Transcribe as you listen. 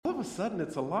of a sudden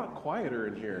it's a lot quieter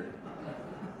in here.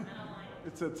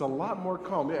 It's a lot more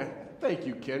calm. Yeah, thank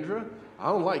you, Kendra. I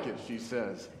don't like it, she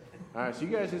says. All right, so you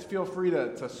guys just feel free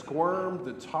to squirm,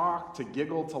 to talk, to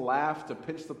giggle, to laugh, to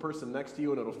pinch the person next to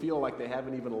you, and it'll feel like they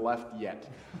haven't even left yet.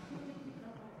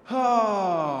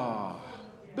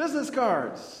 Business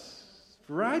cards,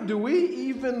 right? Do we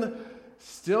even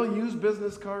still use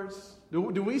business cards? Do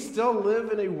we still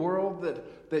live in a world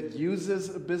that uses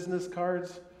business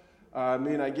cards? I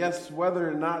mean, I guess whether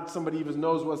or not somebody even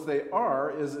knows what they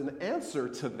are is an answer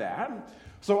to that.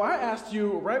 So I asked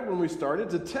you right when we started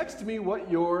to text me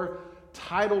what your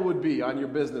title would be on your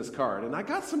business card. And I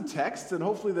got some texts, and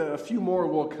hopefully a few more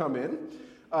will come in.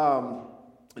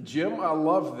 Jim, I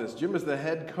love this. Jim is the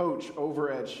head coach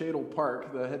over at Shadle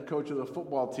Park, the head coach of the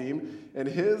football team. And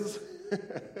his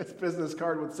business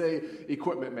card would say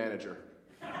equipment manager.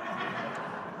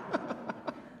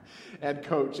 And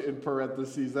coach in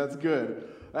parentheses. That's good.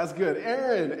 That's good.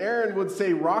 Aaron would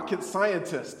say rocket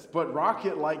scientist, but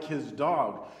rocket like his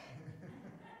dog.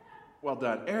 Well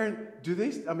done. Aaron,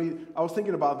 I was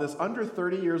thinking about this. Under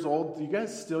 30 years old, do you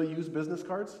guys still use business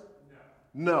cards?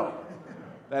 No.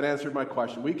 That answered my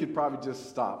question. We could probably just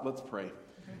stop. Let's pray.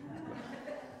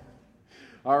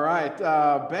 All right.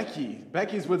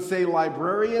 Becky's would say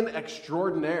librarian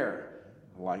extraordinaire.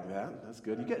 I like that. That's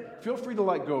good. Feel free to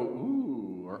go,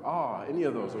 ooh, or ah, any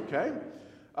of those, okay?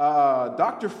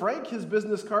 Dr. Frank, his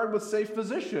business card would say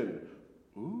physician.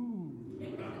 Ooh.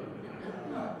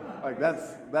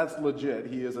 That's legit.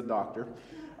 He is a doctor.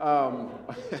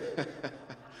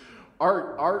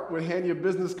 Art would hand you a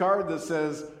business card that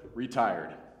says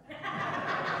retired.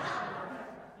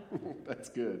 That's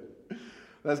good.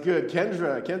 That's good.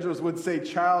 Kendra's would say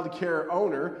child care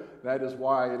owner. That is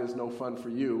why it is no fun for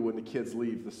you when the kids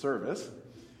leave the service.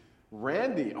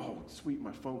 Randy, oh, sweet,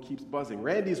 my phone keeps buzzing.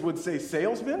 Randy's would say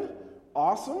salesman.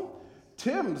 Awesome.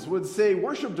 Tim's would say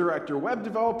worship director, web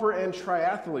developer, and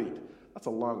triathlete. That's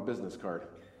a long business card.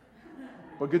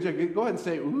 But go ahead and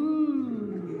say,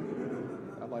 ooh.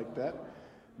 I like that.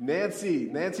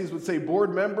 Nancy's would say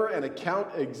board member and account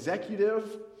executive.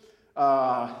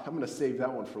 I'm going to save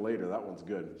that one for later. That one's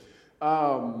good.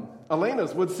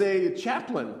 Elena's would say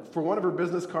chaplain for one of her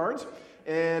business cards,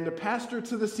 and a pastor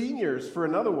to the seniors for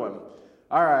another one.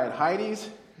 All right, Heidi's.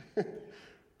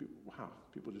 Wow,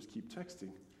 people just keep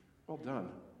texting. Well done.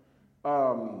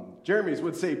 Jeremy's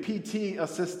would say PT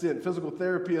assistant, physical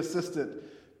therapy assistant.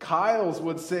 Kyle's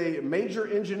would say major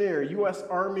engineer, U.S.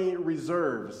 Army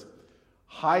Reserves.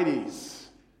 Heidi's.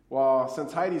 Well,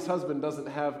 since Heidi's husband doesn't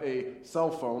have a cell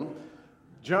phone,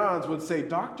 John's would say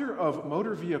doctor of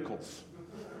motor vehicles.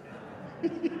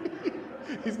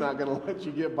 He's not going to let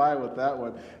you get by with that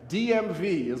one.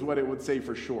 DMV is what it would say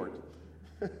for short.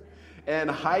 And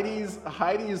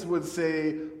Heidi's would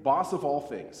say boss of all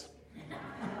things.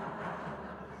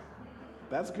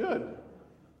 That's good.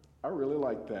 I really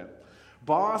like that.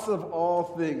 Boss of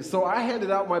all things. So I handed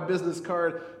out my business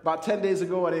card about 10 days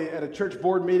ago at a church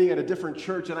board meeting at a different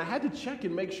church, and I had to check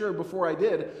and make sure before I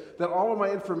did that all of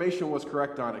my information was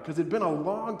correct on it, because it'd been a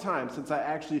long time since I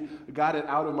actually got it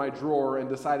out of my drawer and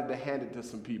decided to hand it to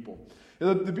some people.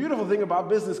 And the beautiful thing about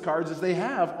business cards is they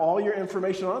have all your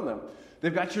information on them.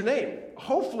 They've got your name.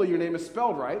 Hopefully your name is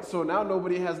spelled right, so now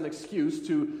nobody has an excuse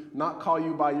to not call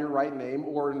you by your right name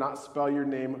or not spell your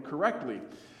name correctly.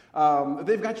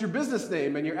 They've got your business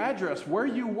name and your address, where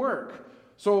you work.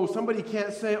 So somebody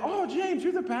can't say, oh, James,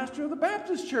 you're the pastor of the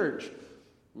Baptist church.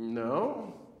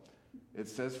 No, it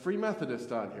says Free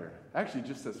Methodist on here. Actually, it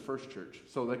just says First Church,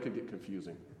 so that could get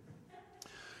confusing.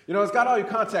 You know, it's got all your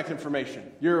contact information,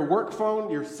 your work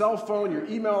phone, your cell phone, your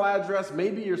email address,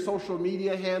 maybe your social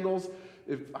media handles.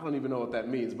 I don't even know what that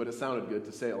means, but it sounded good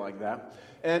to say it like that.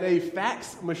 And a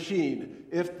fax machine,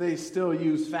 if they still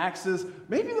use faxes.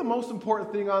 Maybe the most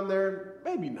important thing on there,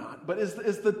 maybe not, but is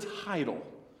the title.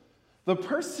 The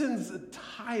person's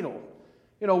title.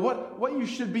 You know, what you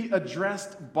should be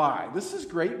addressed by. This is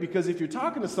great because if you're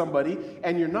talking to somebody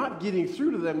and you're not getting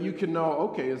through to them, you can know,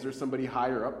 okay, is there somebody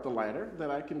higher up the ladder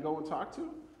that I can go and talk to?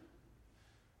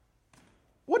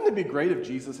 Wouldn't it be great if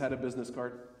Jesus had a business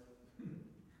card?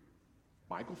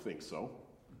 Michael thinks so.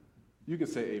 You can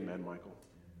say amen, Michael.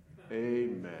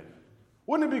 Amen.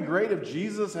 Wouldn't it be great if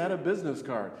Jesus had a business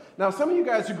card? Now, some of you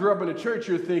guys who grew up in a church,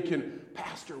 you're thinking,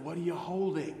 Pastor, what are you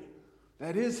holding?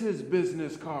 That is his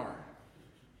business card.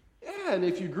 Yeah, and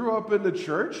if you grew up in the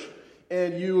church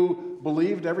and you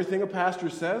believed everything a pastor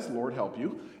says, Lord help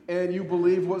you, and you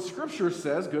believe what Scripture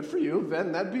says, good for you,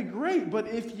 then that'd be great. But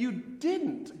if you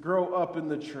didn't grow up in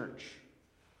the church,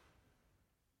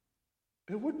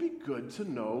 it would be good to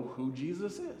know who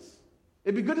Jesus is.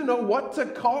 It'd be good to know what to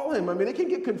call him. I mean, it can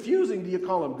get confusing. Do you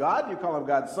call him God? Do you call him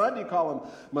God's Son? Do you call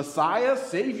him Messiah,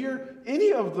 Savior?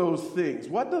 Any of those things.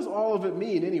 What does all of it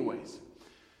mean anyways?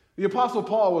 The Apostle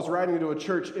Paul was writing to a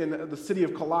church in the city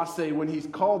of Colossae when he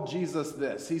called Jesus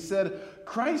this. He said,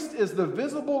 Christ is the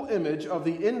visible image of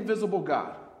the invisible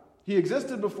God. He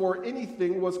existed before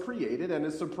anything was created and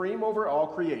is supreme over all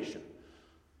creation.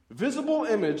 Visible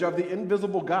image of the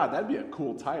invisible God. That'd be a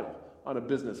cool title on a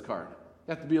business card.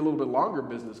 Have to be a little bit longer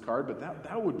business card, but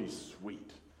that would be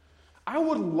sweet. I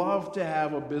would love to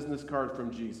have a business card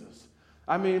from Jesus.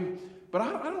 I mean, but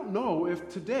I don't know if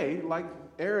today, like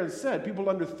Aaron said, people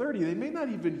under 30, they may not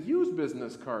even use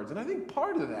business cards. And I think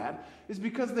part of that is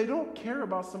because they don't care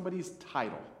about somebody's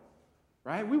title,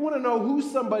 right? We want to know who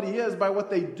somebody is by what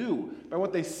they do, by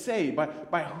what they say,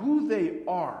 by who they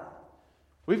are.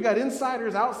 We've got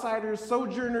insiders, outsiders,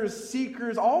 sojourners,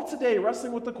 seekers, all today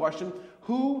wrestling with the question,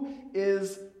 who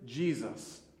is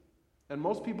Jesus? And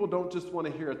most people don't just want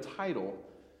to hear a title.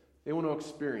 They want to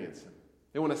experience him.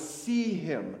 They want to see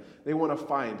him. They want to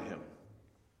find him.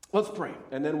 Let's pray,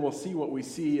 and then we'll see what we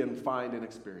see and find and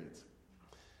experience.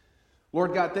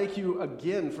 Lord God, thank you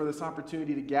again for this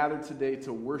opportunity to gather today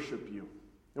to worship you.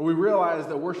 And we realize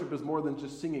that worship is more than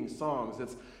just singing songs.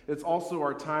 It's also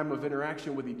our time of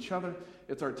interaction with each other.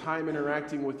 It's our time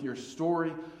interacting with your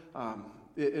story.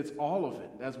 It's all of it.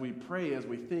 As we pray, as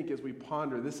we think, as we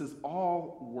ponder, this is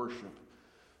all worship.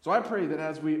 So I pray that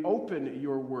as we open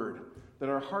your word, that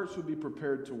our hearts would be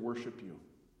prepared to worship you.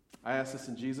 I ask this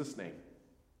in Jesus' name.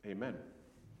 Amen.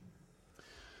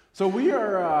 So we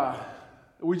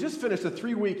just finished a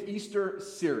 3-week Easter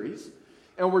series.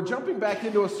 And we're jumping back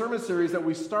into a sermon series that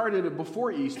we started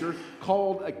before Easter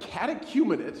called A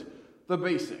Catechumenate, the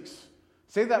Basics.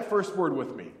 Say that first word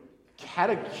with me.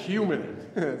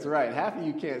 Catechumenate. That's right. Half of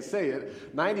you can't say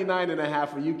it.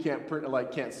 99.5 of you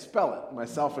can't spell it,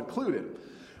 myself included.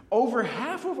 Over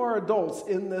half of our adults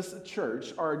in this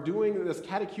church are doing this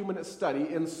catechumenate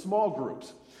study in small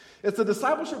groups. It's a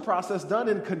discipleship process done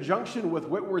in conjunction with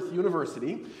Whitworth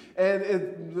University,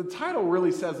 and the title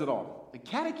really says it all. A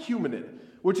catechumenate,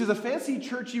 which is a fancy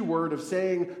churchy word of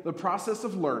saying the process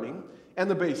of learning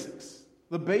and the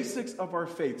basics of our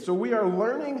faith. So we are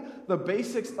learning the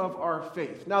basics of our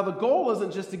faith. Now, the goal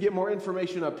isn't just to get more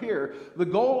information up here. The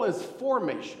goal is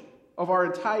formation of our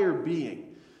entire being.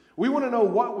 We want to know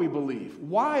what we believe,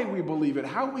 why we believe it,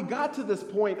 how we got to this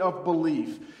point of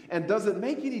belief, and does it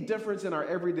make any difference in our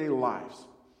everyday lives?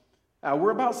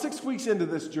 We're about 6 weeks into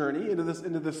this journey, into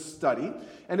this study,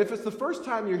 and if it's the first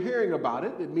time you're hearing about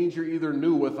it, it means you're either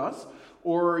new with us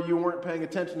or you weren't paying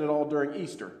attention at all during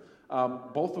Easter,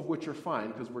 both of which are fine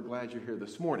because we're glad you're here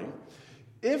this morning.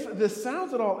 If this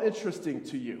sounds at all interesting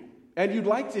to you and you'd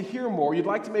like to hear more, you'd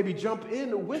like to maybe jump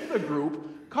in with the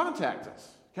group, contact us,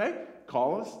 okay?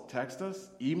 Call us, text us,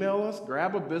 email us,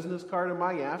 grab a business card in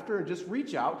my after, and just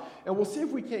reach out, and we'll see if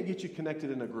we can't get you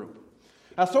connected in a group.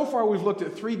 Now, so far, we've looked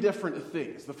at 3 different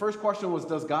things. The first question was,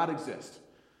 does God exist?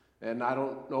 And I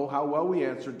don't know how well we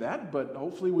answered that, but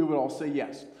hopefully we would all say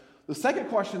yes. The second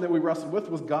question that we wrestled with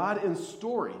was God in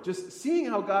story, just seeing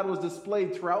how God was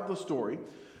displayed throughout the story.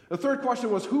 The third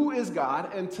question was, who is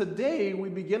God? And today, we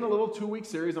begin a little 2-week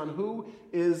series on who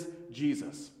is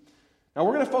Jesus. Now,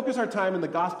 we're going to focus our time in the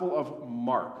Gospel of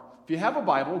Mark. If you have a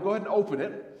Bible, go ahead and open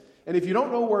it. And if you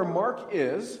don't know where Mark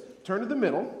is, turn to the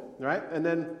middle, right? And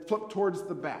then flip towards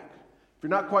the back. If you're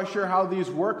not quite sure how these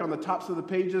work, on the tops of the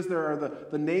pages, there are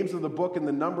the names of the book and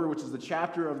the number, which is the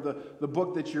chapter of the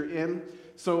book that you're in.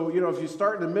 So, if you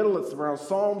start in the middle, it's around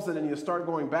Psalms, and then you start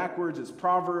going backwards, it's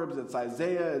Proverbs, it's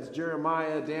Isaiah, it's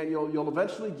Jeremiah, Daniel. You'll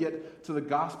eventually get to the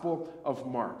Gospel of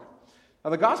Mark. Now,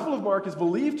 the Gospel of Mark is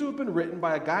believed to have been written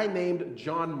by a guy named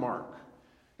John Mark.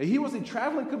 And he was a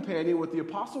traveling companion with the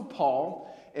Apostle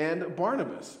Paul and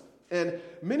Barnabas. And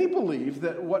many believe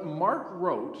that what Mark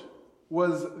wrote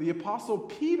was the Apostle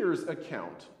Peter's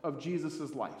account of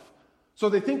Jesus' life. So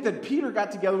they think that Peter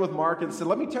got together with Mark and said,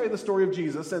 let me tell you the story of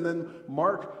Jesus, and then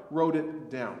Mark wrote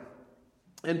it down.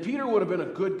 And Peter would have been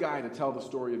a good guy to tell the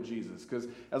story of Jesus, because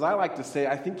as I like to say,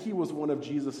 I think he was one of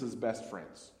Jesus' best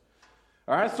friends.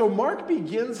 All right, so Mark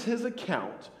begins his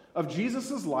account of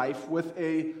Jesus' life with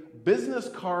a business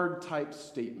card type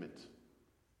statement.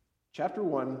 Chapter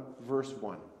 1, verse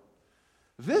 1.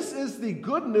 This is the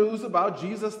good news about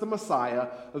Jesus the Messiah,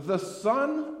 the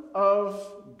Son of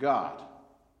God.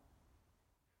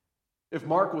 If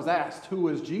Mark was asked, who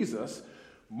is Jesus?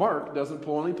 Mark doesn't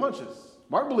pull any punches.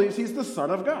 Mark believes he's the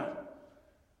Son of God.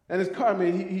 And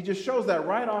he just shows that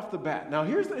right off the bat. Now,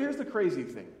 here's the crazy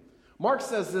thing. Mark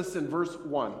says this in verse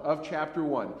 1 of chapter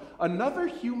 1. Another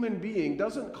human being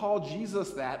doesn't call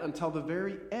Jesus that until the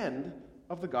very end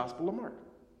of the Gospel of Mark.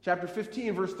 Chapter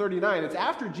 15, verse 39. It's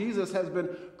after Jesus has been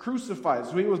crucified.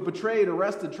 So he was betrayed,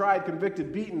 arrested, tried,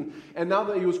 convicted, beaten, and now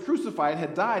that he was crucified,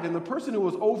 had died. And the person who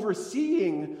was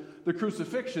overseeing the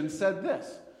crucifixion said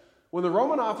this. When the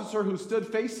Roman officer who stood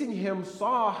facing him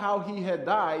saw how he had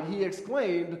died, he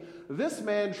exclaimed, "This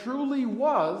man truly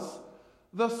was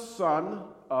the Son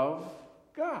of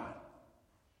God."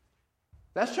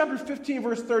 That's chapter 15,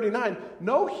 verse 39.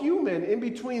 No human in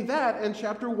between that and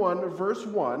chapter 1, verse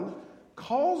 1,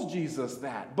 calls Jesus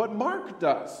that, but Mark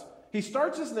does. He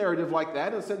starts his narrative like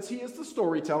that, and since he is the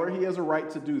storyteller, he has a right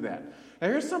to do that. Now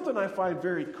here's something I find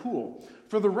very cool.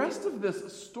 For the rest of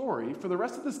this story, for the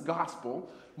rest of this gospel,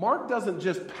 Mark doesn't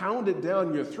just pound it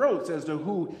down your throats as to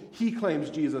who he claims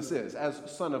Jesus is, as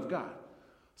Son of God.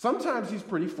 Sometimes he's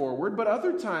pretty forward, but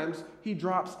other times he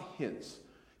drops hints.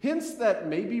 Hints that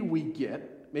maybe we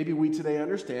get, maybe we today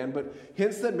understand, but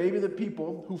hints that maybe the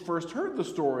people who first heard the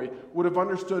story would have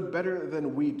understood better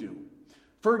than we do.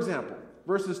 For example,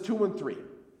 verses 2 and 3.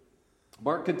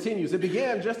 Mark continues, "It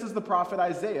began just as the prophet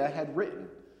Isaiah had written.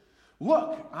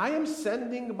 Look, I am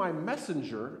sending my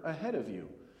messenger ahead of you,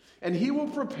 and he will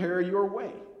prepare your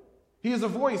way. He is a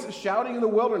voice shouting in the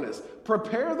wilderness,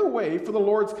 prepare the way for the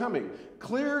Lord's coming.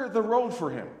 Clear the road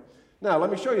for him." Now,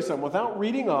 let me show you something. Without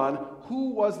reading on, who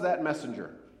was that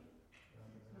messenger?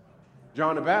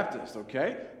 John the Baptist,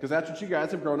 okay? Because that's what you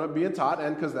guys have grown up being taught,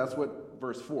 and because that's what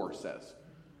verse 4 says.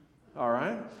 All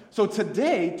right? So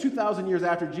today, 2,000 years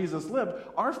after Jesus lived,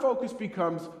 our focus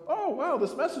becomes, oh, wow,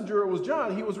 this messenger, it was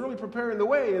John. He was really preparing the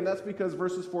way, and that's because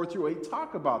verses 4 through 8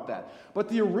 talk about that. But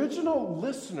the original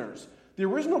listeners, the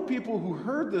original people who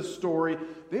heard this story,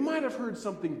 they might have heard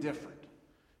something different.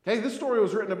 Okay, this story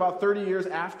was written about 30 years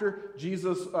after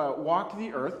Jesus walked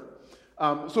the earth.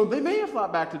 So they may have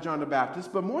thought back to John the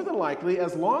Baptist, but more than likely,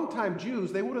 as longtime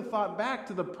Jews, they would have thought back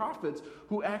to the prophets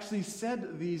who actually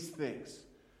said these things.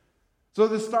 So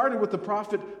this started with the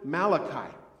prophet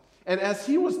Malachi. And as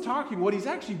he was talking, what he's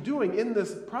actually doing in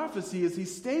this prophecy is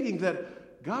he's stating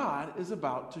that God is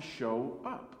about to show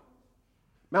up.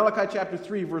 Malachi chapter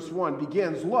 3, verse 1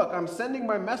 begins, "Look, I'm sending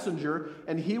my messenger,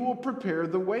 and he will prepare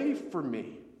the way for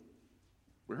me."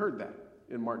 We heard that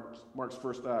in Mark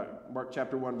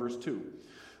chapter 1, verse 2.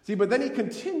 See, but then he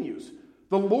continues,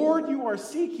 "The Lord you are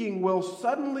seeking will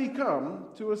suddenly come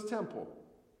to his temple.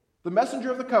 The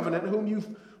messenger of the covenant, whom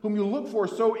you look for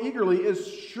so eagerly, is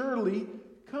surely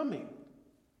coming."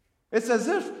 It's as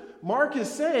if Mark is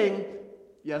saying,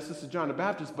 yes, this is John the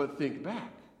Baptist, but think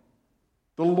back.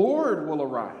 The Lord will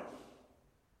arrive.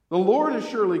 The Lord is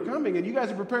surely coming, and you guys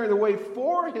are preparing the way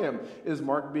for him. Is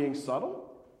Mark being subtle?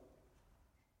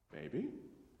 Maybe.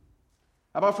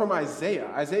 How about from Isaiah?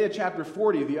 Isaiah chapter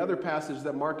 40, the other passage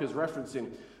that Mark is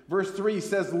referencing. Verse 3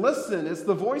 says, "Listen, it's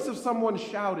the voice of someone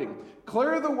shouting,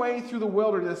 clear the way through the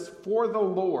wilderness for the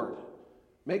Lord.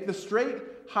 Make a straight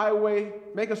highway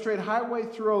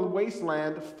through a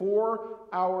wasteland for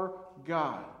our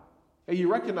God." And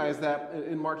you recognize that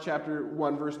in Mark chapter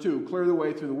 1, verse 2, clear the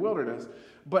way through the wilderness.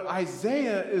 But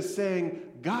Isaiah is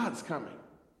saying God's coming.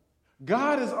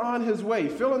 God is on his way.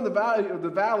 Fill in the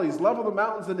valleys, level the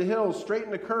mountains and the hills,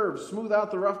 straighten the curves, smooth out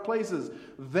the rough places.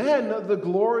 Then the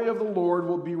glory of the Lord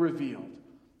will be revealed,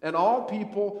 and all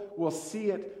people will see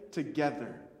it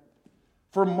together.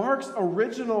 For Mark's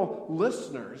original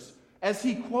listeners, as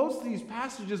he quotes these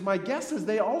passages, my guess is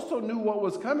they also knew what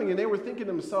was coming, and they were thinking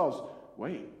to themselves,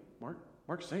 wait,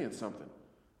 Mark's saying something.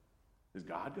 Is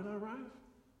God going to arrive?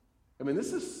 I mean,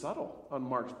 this is subtle on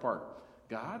Mark's part.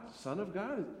 God, Son of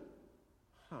God?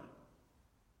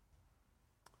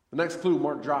 The next clue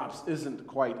Mark drops isn't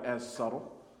quite as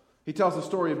subtle. He tells the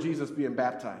story of Jesus being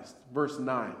baptized. Verse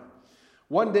 9.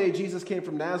 "One day Jesus came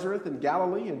from Nazareth in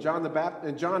Galilee, and John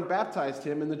baptized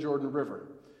him in the Jordan River.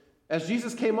 As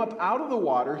Jesus came up out of the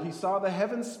water, he saw the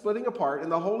heavens splitting apart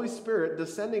and the Holy Spirit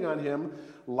descending on him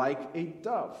like a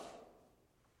dove."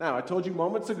 Now, I told you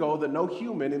moments ago that no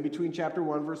human in between chapter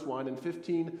 1, verse 1 and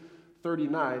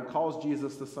 15:39 calls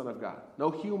Jesus the Son of God. No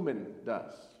human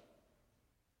does.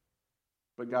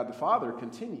 But God the Father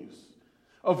continues.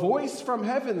 "A voice from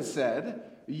heaven said,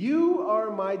 'You are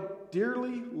my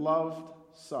dearly loved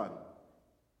Son,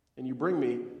 and you bring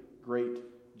me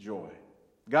great joy.'"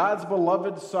 God's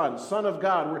beloved Son, Son of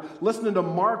God. We're listening to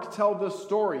Mark tell this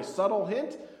story. Subtle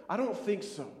hint? I don't think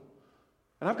so.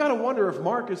 And I've got to wonder if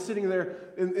Mark is sitting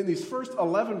there in these first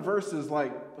 11 verses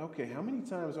like, okay, how many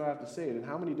times do I have to say it in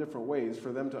how many different ways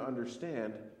for them to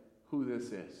understand who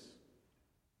this is?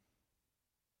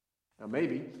 Now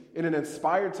maybe, in an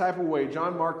inspired type of way,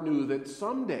 John Mark knew that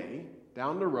someday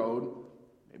down the road,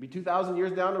 maybe 2,000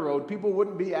 years down the road, people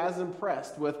wouldn't be as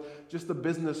impressed with just the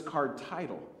business card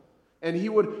title. And he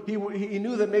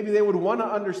knew that maybe they would want to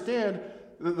understand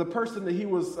the person that he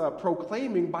was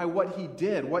proclaiming by what he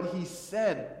did, what he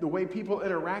said, the way people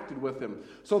interacted with him.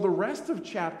 So the rest of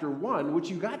chapter 1, which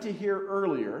you got to hear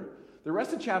earlier, the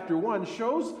rest of chapter 1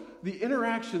 shows the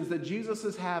interactions that Jesus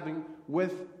is having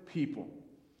with people.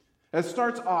 It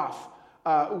starts off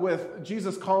with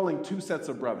Jesus calling two sets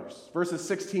of brothers. Verses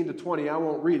 16 to 20, I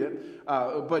won't read it,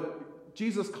 but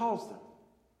Jesus calls them.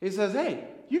 He says, hey,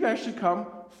 you guys should come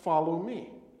follow me.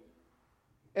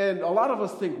 And a lot of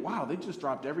us think, wow, they just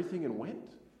dropped everything and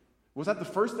went. Was that the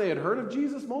first they had heard of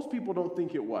Jesus? Most people don't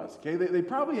think it was. Okay, they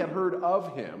probably had heard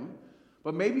of him,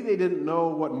 but maybe they didn't know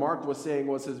what Mark was saying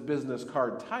was his business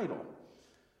card title.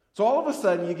 So all of a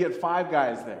sudden, you get 5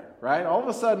 guys there, right? All of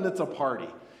a sudden, it's a party.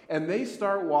 And they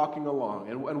start walking along.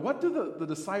 And what do the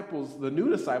disciples, the new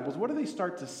disciples, what do they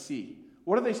start to see?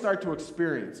 What do they start to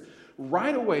experience?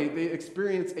 Right away, they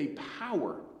experience a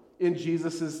power in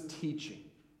Jesus' teaching.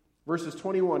 Verses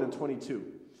 21 and 22.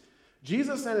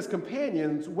 Jesus and his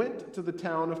companions went to the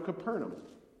town of Capernaum.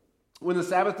 When the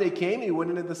Sabbath day came, he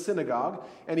went into the synagogue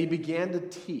and he began to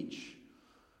teach.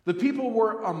 The people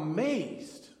were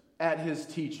amazed at his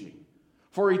teaching,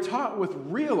 for he taught with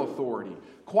real authority,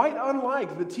 quite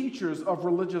unlike the teachers of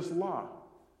religious law.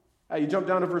 You jump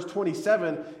down to verse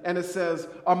 27, and it says,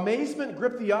 amazement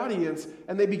gripped the audience,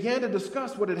 and they began to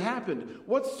discuss what had happened.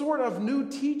 What sort of new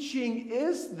teaching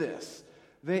is this?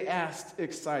 They asked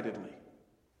excitedly.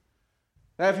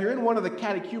 Now, if you're in one of the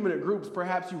catechumenate groups,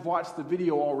 perhaps you've watched the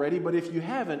video already, but if you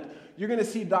haven't, you're going to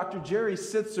see Dr. Jerry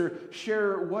Sitzer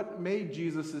share what made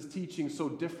Jesus' teaching so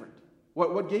different,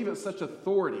 what gave it such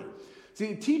authority.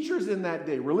 See, teachers in that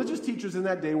day, religious teachers in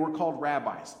that day were called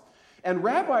rabbis. And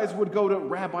rabbis would go to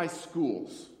rabbi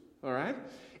schools, all right?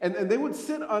 And they would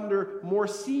sit under more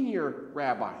senior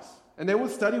rabbis. And they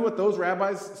would study what those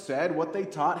rabbis said, what they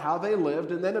taught, how they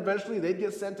lived, and then eventually they'd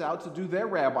get sent out to do their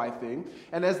rabbi thing.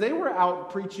 And as they were out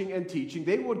preaching and teaching,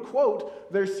 they would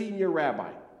quote their senior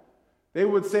rabbi. They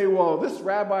would say, well, this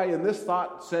rabbi in this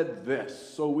thought said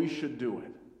this, so we should do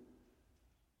it.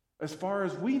 As far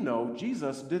as we know,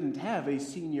 Jesus didn't have a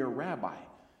senior rabbi.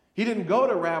 He didn't go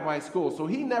to rabbi school, so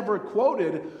he never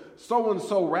quoted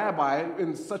so-and-so rabbi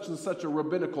in such and such a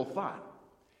rabbinical thought.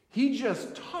 He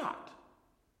just taught,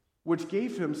 which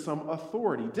gave him some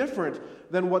authority, different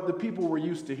than what the people were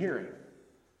used to hearing.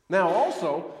 Now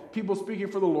also, people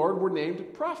speaking for the Lord were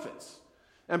named prophets.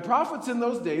 And prophets in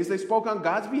those days, they spoke on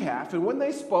God's behalf, and when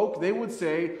they spoke, they would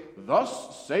say,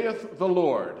 "Thus saith the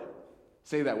Lord."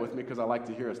 Say that with me, because I like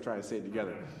to hear us try and say it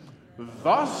together.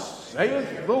 Thus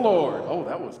saith the Lord. Oh,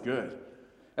 that was good.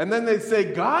 And then they'd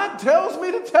say, God tells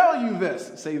me to tell you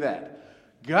this. Say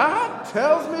that. God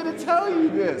tells me to tell you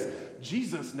this.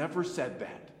 Jesus never said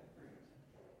that.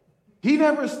 He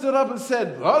never stood up and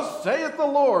said, thus saith the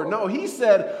Lord. No, he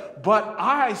said, but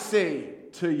I say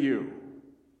to you.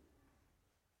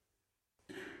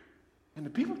 And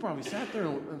the people probably sat there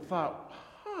and thought,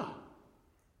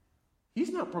 he's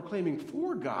not proclaiming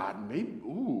for God. Maybe,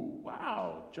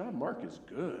 wow, John Mark is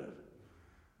good.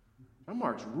 John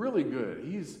Mark's really good.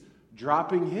 He's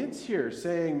dropping hints here,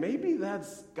 saying maybe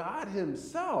that's God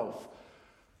himself.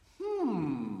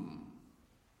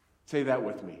 Say that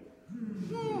with me.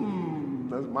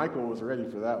 Michael was ready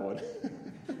for that one.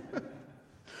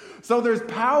 So there's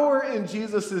power in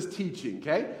Jesus' teaching,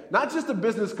 okay? Not just a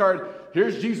business card,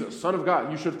 here's Jesus, Son of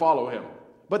God, you should follow him.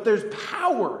 But there's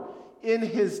power in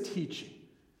his teaching.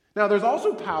 Now, there's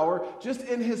also power just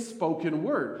in his spoken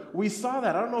word. We saw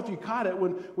that. I don't know if you caught it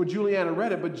when Juliana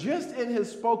read it, but just in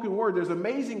his spoken word, there's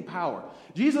amazing power.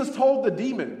 Jesus told the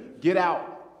demon, get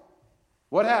out.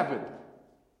 What happened?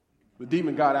 The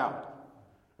demon got out,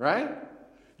 right?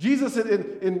 Jesus,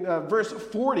 in verse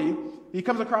 40, he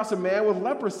comes across a man with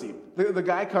leprosy. The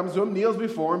guy comes to him, kneels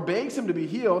before him, begs him to be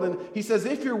healed, and he says,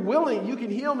 if you're willing, you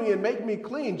can heal me and make me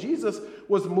clean. Jesus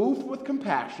was moved with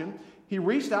compassion. He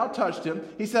reached out, touched him.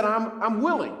 He said, I'm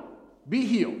willing. Be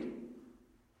healed.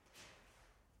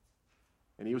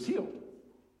 And he was healed.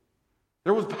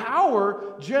 There was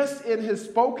power just in his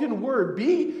spoken word.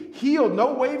 Be healed.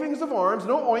 No wavings of arms,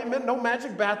 no ointment, no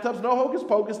magic bathtubs, no hocus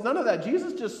pocus, none of that.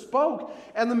 Jesus just spoke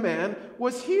and the man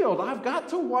was healed. I've got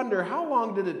to wonder, how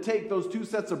long did it take those two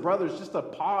sets of brothers just to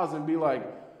pause and be like,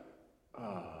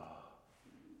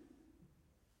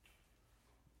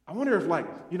 I wonder if,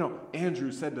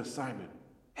 Andrew said to Simon,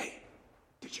 hey,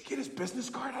 did you get his business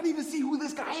card? I need to see who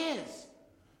this guy is.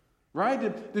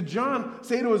 Right? Did John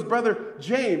say to his brother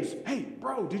James, hey,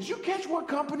 bro, did you catch what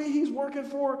company he's working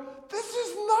for? This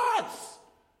is nuts.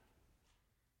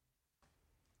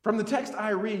 From the text I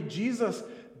read, Jesus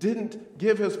didn't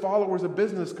give his followers a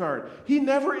business card. He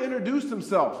never introduced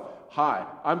himself. Hi,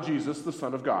 I'm Jesus, the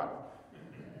Son of God.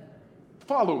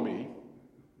 Follow me.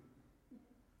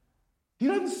 He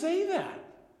doesn't say that.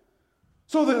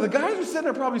 So the guys are sitting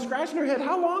there probably scratching their head.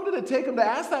 How long did it take them to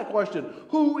ask that question?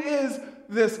 Who is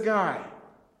this guy?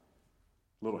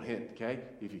 Little hint, okay?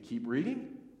 If you keep reading,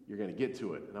 you're going to get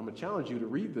to it. And I'm going to challenge you to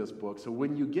read this book. So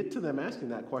when you get to them asking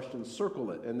that question,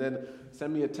 circle it. And then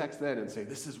send me a text then and say,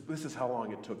 this is how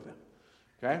long it took them.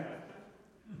 Okay?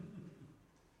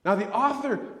 Now the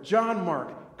author, John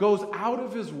Mark, goes out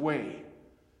of his way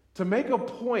to make a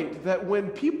point that when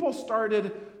people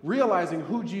started realizing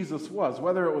who Jesus was,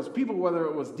 whether it was people, whether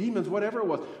it was demons, whatever it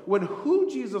was, when who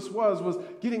Jesus was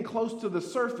getting close to the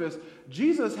surface,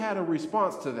 Jesus had a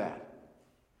response to that.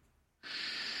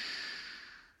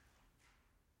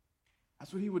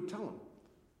 That's what he would tell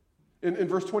them. In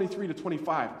verse 23 to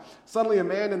 25, suddenly a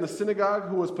man in the synagogue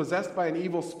who was possessed by an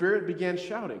evil spirit began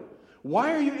shouting,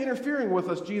 "Why are you interfering with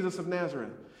us, Jesus of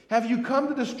Nazareth? Have you come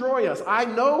to destroy us? I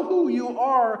know who you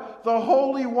are, the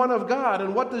Holy One of God."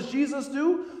 And what does Jesus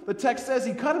do? The text says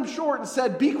he cut him short and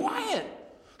said, "Be quiet."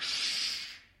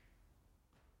 Shh.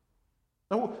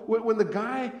 Now, when the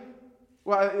guy,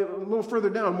 well, a little further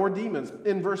down, more demons.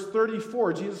 In verse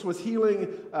 34, Jesus was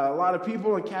healing a lot of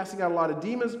people and casting out a lot of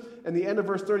demons. And the end of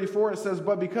verse 34, it says,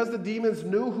 "But because the demons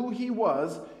knew who he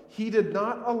was, he did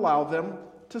not allow them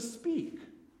to speak."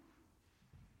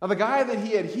 Now, the guy that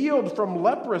he had healed from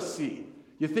leprosy,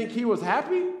 you think he was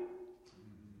happy?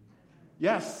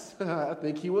 Yes, I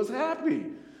think he was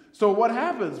happy. So what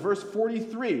happens? Verse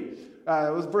 43, it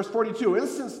was verse 42.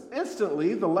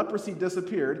 Instantly, the leprosy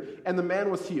disappeared, and the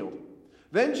man was healed.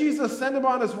 Then Jesus sent him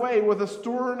on his way with a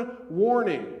stern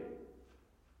warning.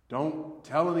 Don't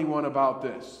tell anyone about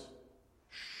this.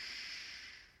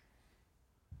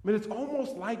 I mean, it's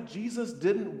almost like Jesus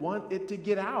didn't want it to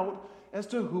get out as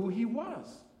to who he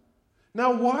was.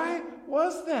 Now, why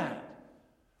was that?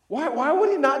 Why would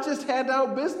he not just hand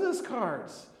out business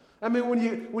cards? I mean,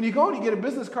 when you go and you get a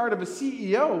business card of a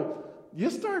CEO, you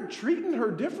start treating her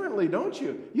differently, don't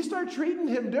you? You start treating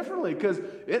him differently because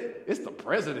it's the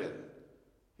president.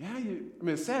 Yeah,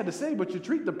 it's sad to say, but you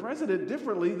treat the president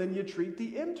differently than you treat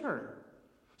the intern.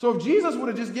 So if Jesus would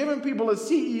have just given people a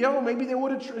CEO, maybe they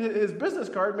would have his business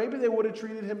card, maybe they would have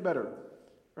treated him better,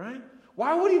 right?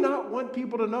 Why would he not want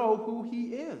people to know who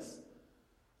he is?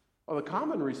 Well, the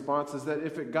common response is that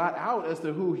if it got out as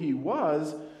to who he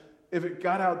was, if it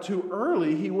got out too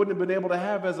early, he wouldn't have been able to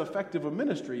have as effective a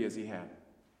ministry as he had.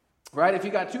 Right? If he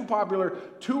got too popular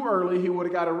too early, he would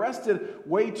have got arrested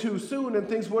way too soon and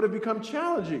things would have become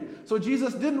challenging. So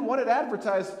Jesus didn't want it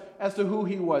advertised as to who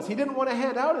he was. He didn't want to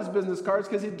hand out his business cards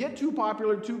because he'd get too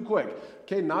popular too quick.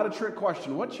 Okay, not a trick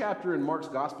question. What chapter in Mark's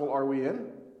gospel are we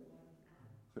in?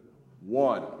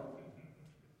 1.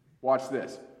 Watch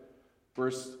this.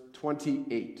 Verse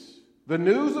 28. The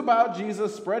news about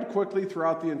Jesus spread quickly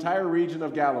throughout the entire region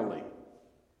of Galilee.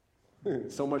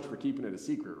 So much for keeping it a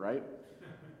secret, right?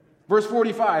 Verse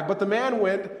 45, but the man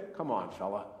went, come on,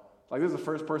 fella. Like this is the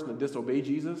first person to disobey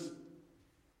Jesus.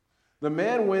 The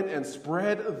man went and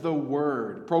spread the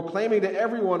word, proclaiming to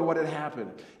everyone what had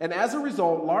happened. And as a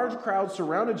result, large crowds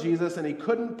surrounded Jesus, and he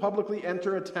couldn't publicly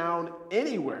enter a town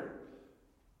anywhere.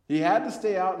 He had to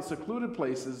stay out in secluded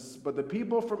places, but the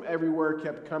people from everywhere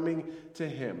kept coming to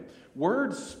him.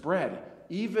 Word spread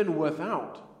even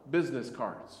without business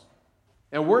cards.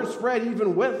 And word spread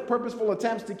even with purposeful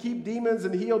attempts to keep demons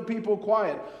and healed people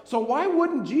quiet. So why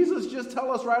wouldn't Jesus just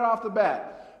tell us right off the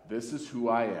bat, this is who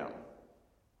I am?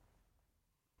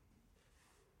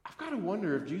 I've got to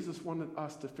wonder if Jesus wanted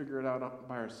us to figure it out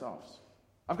by ourselves.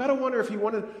 I've got to wonder if he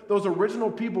wanted those original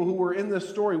people who were in this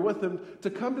story with him to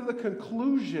come to the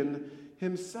conclusion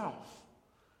himself.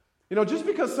 You know, just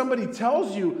because somebody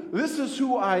tells you, this is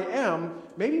who I am,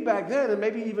 maybe back then and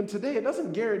maybe even today, it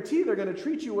doesn't guarantee they're going to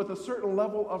treat you with a certain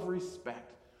level of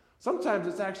respect. Sometimes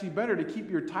it's actually better to keep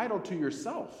your title to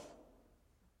yourself.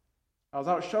 I was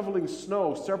out shoveling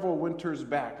snow several winters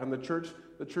back on the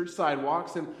church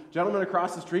sidewalks, and a gentleman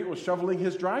across the street was shoveling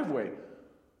his driveway.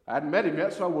 I hadn't met him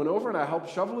yet, so I went over and I helped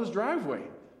shovel his driveway.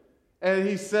 And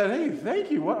he said, hey, thank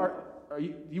you. What are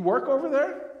you work over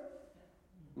there?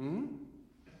 Mm-hmm.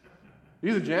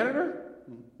 You the janitor?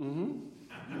 Mm-hmm.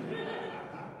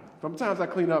 Sometimes I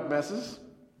clean up messes.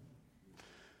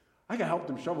 I got helped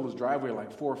him shovel his driveway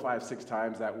like 4, 5, 6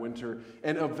 times that winter.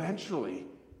 And eventually,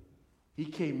 he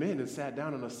came in and sat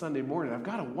down on a Sunday morning. I've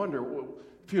got to wonder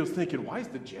if he was thinking, why is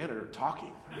the janitor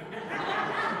talking?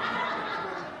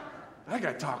 That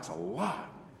guy talks a lot.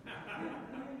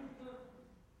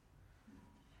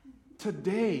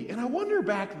 Today, and I wonder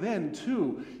back then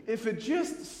too, if it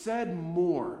just said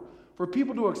more for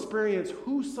people to experience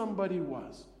who somebody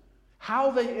was.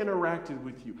 how they interacted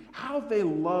with you, how they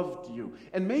loved you.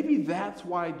 And maybe that's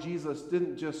why Jesus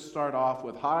didn't just start off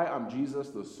with, "Hi, I'm Jesus,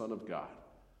 the Son of God."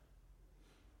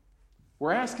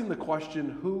 We're asking the question,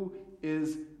 who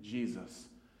is Jesus?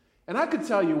 And I could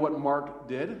tell you what Mark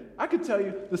did. I could tell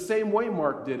you the same way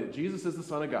Mark did it. Jesus is the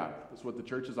Son of God. That's what the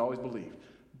church has always believed.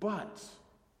 But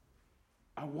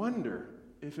I wonder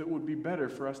if it would be better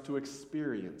for us to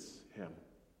experience him,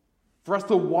 for us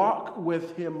to walk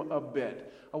with him a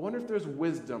bit. I wonder if there's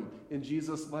wisdom in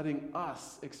Jesus letting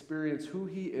us experience who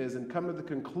he is and come to the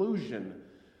conclusion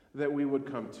that we would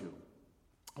come to.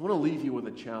 I want to leave you with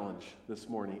a challenge this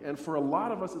morning. And for a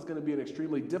lot of us, it's going to be an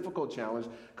extremely difficult challenge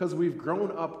because we've grown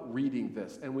up reading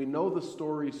this and we know the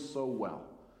story so well.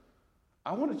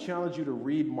 I want to challenge you to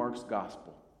read Mark's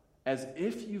gospel as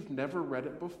if you've never read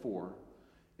it before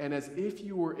and as if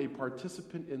you were a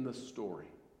participant in the story.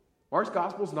 Mark's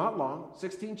gospel is not long,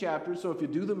 16 chapters, so if you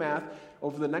do the math,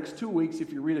 over the next 2 weeks,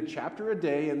 if you read a chapter a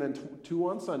day and then 2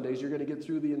 on Sundays, you're going to get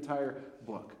through the entire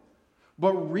book.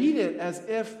 But read it as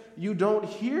if you don't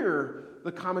hear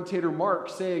the commentator Mark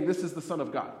saying, "This is the Son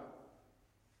of God."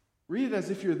 Read it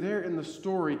as if you're there in the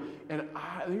story, and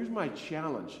here's my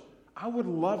challenge. I would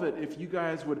love it if you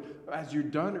guys would, as you're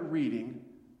done reading,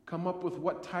 come up with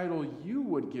what title you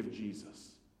would give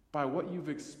Jesus by what you've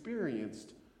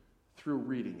experienced through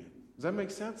reading it. Does that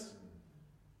make sense?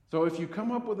 So if you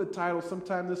come up with a title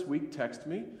sometime this week, text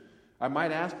me. I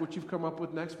might ask what you've come up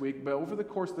with next week, but over the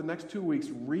course of the next 2 weeks,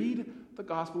 read the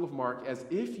Gospel of Mark as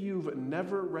if you've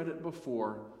never read it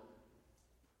before,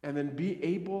 and then be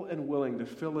able and willing to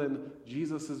fill in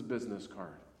Jesus' business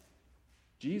card.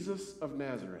 Jesus of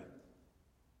Nazareth.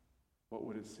 What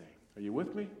would it say? Are you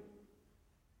with me?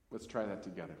 Let's try that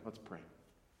together. Let's pray.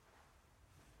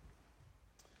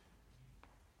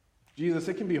 Jesus,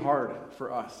 it can be hard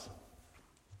for us.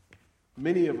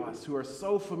 Many of us who are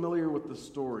so familiar with the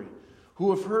story,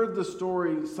 who have heard the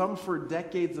story, some for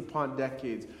decades upon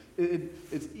decades,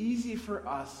 it's easy for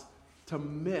us to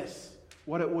miss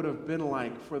what it would have been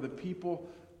like for the people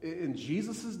in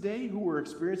Jesus' day who were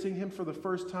experiencing him for the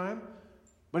first time.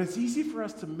 But it's easy for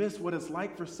us to miss what it's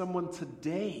like for someone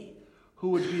today who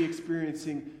would be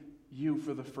experiencing you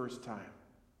for the first time.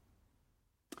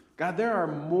 God, there are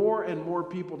more and more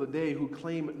people today who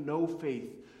claim no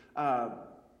faith,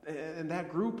 and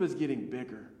that group is getting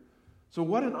bigger. So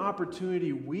what an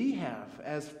opportunity we have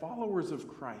as followers of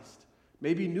Christ.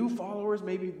 Maybe new followers,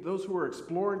 maybe those who are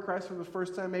exploring Christ for the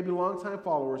first time, maybe longtime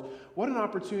followers. What an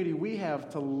opportunity we have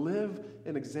to live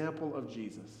an example of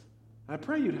Jesus. And I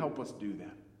pray you'd help us do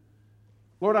that.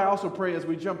 Lord, I also pray as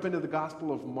we jump into the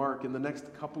Gospel of Mark in the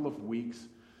next couple of weeks,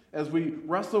 as we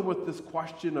wrestle with this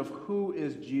question of who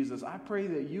is Jesus, I pray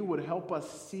that you would help us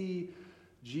see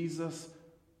Jesus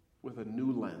with a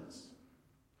new lens,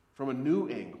 from a new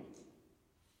angle.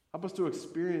 Help us to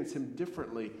experience him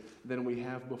differently than we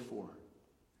have before.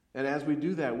 And as we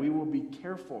do that, we will be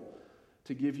careful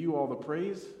to give you all the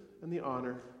praise and the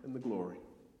honor and the glory.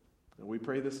 And we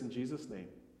pray this in Jesus' name.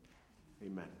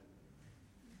 Amen.